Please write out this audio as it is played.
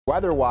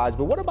weather-wise,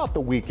 but what about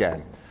the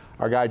weekend?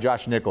 Our guy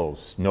Josh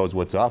Nichols knows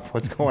what's up.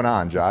 What's going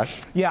on, Josh?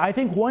 Yeah, I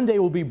think one day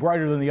will be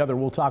brighter than the other.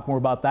 We'll talk more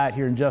about that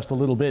here in just a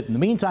little bit. In the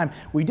meantime,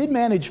 we did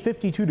manage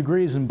 52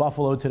 degrees in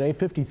Buffalo today,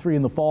 53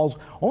 in the Falls,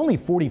 only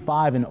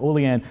 45 in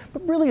Olean,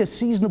 but really a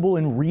seasonable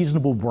and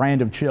reasonable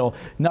brand of chill.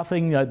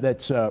 Nothing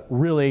that's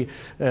really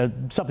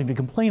something to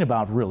complain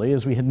about, really,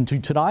 as we head into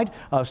tonight.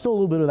 Still a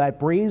little bit of that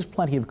breeze,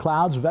 plenty of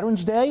clouds.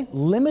 Veterans Day,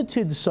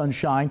 limited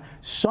sunshine.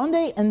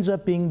 Sunday ends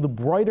up being the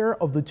brighter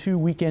of the two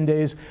weekend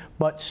days,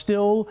 but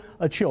still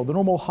a chill. The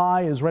normal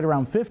high is right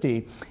around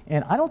 50,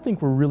 and I don't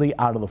think we're really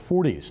out of the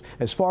 40s.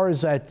 As far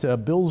as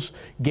that Bills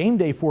game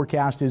day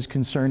forecast is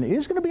concerned, it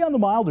is going to be on the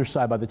milder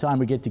side by the time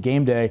we get to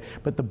game day,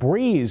 but the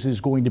breeze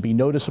is going to be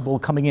noticeable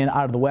coming in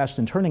out of the west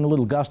and turning a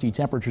little gusty.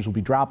 Temperatures will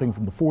be dropping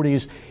from the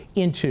 40s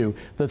into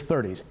the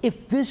 30s.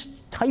 If this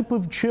type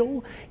of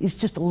chill is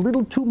just a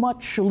little too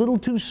much, a little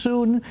too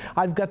soon,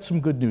 I've got some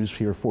good news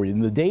here for you. In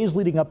the days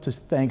leading up to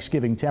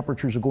Thanksgiving,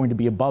 temperatures are going to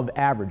be above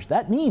average.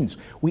 That means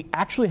we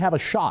actually have a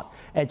shot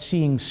at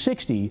seeing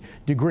 60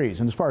 degrees.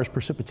 And as far as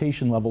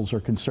precipitation levels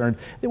are concerned,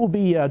 it will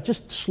be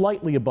just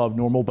slightly above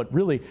normal, but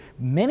really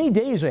many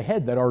days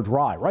ahead that are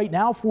dry. Right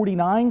now,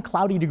 49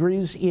 cloudy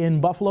degrees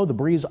in Buffalo. The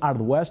breeze out of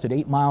the west at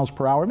 8 miles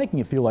per hour, making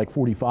it feel like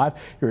 45.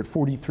 You're at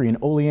 43 in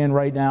Olean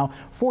right now,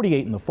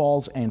 48 in the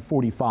Falls, and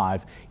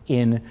 45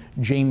 in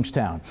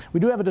Jamestown. We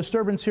do have a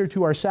disturbance here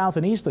to our south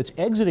and east that's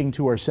exiting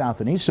to our south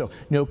and east, so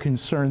no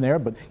concern there,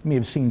 but you may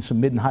have seen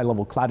some mid and high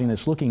level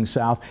cloudiness looking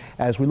south.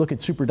 As we look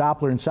at Super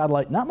Doppler and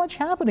satellite, not much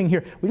happening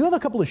here. We do have a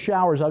couple of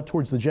showers out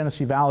towards the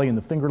Genesee Valley and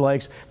the Finger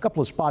Lakes, a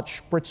couple of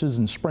spots, spritzes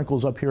and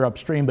sprinkles up here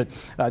upstream, but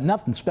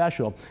nothing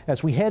special.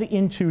 As we head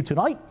into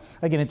tonight,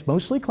 again, it's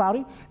mostly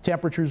cloudy.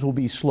 Temperatures will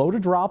be slow to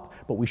drop,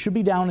 but we should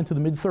be down into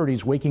the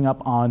mid-30s waking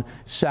up on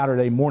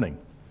Saturday morning.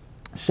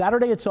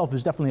 Saturday itself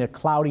is definitely a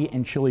cloudy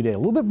and chilly day, a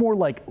little bit more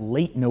like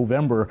late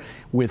November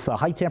with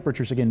high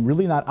temperatures, again,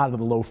 really not out of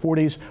the low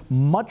 40s.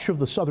 Much of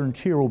the southern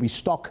tier will be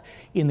stuck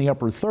in the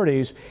upper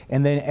 30s.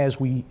 And then as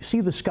we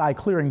see the sky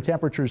clearing,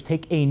 temperatures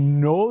take a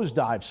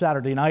nosedive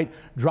Saturday night,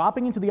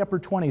 dropping into the upper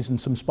 20s in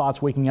some spots,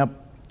 waking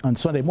up on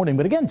Sunday morning.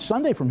 But again,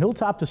 Sunday from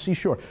hilltop to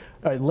seashore,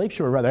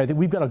 lakeshore rather, I think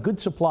we've got a good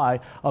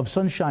supply of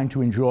sunshine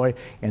to enjoy,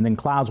 and then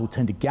clouds will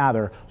tend to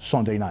gather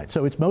Sunday night.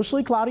 So it's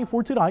mostly cloudy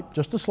for tonight,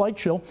 just a slight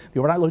chill. The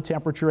overnight low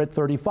temperature at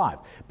 35,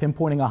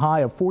 pinpointing a high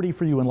of 40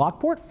 for you in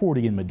Lockport,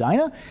 40 in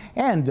Medina,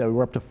 and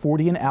we're up to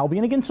 40 in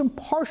Albion. Again, some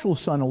partial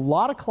sun, a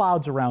lot of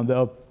clouds around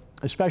though,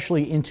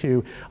 especially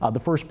into the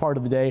first part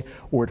of the day.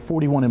 We're at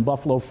 41 in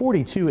Buffalo,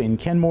 42 in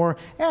Kenmore,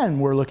 and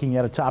we're looking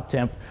at a top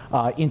temp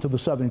into the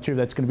southern tier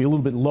that's going to be a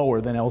little bit lower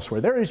than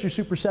elsewhere. There is your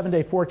Super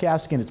 7-day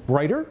forecast. Again, it's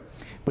brighter,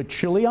 but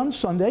chilly on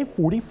Sunday,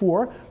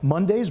 44.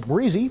 Monday's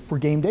breezy for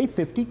game day,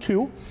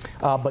 52,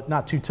 but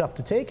not too tough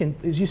to take. And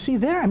as you see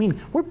there, I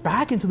mean, we're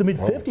back into the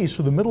mid-50s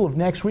for the middle of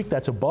next week.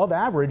 That's above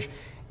average,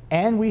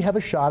 and we have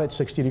a shot at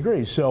 60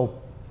 degrees. So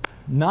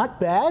not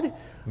bad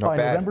by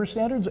November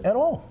standards at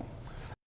all.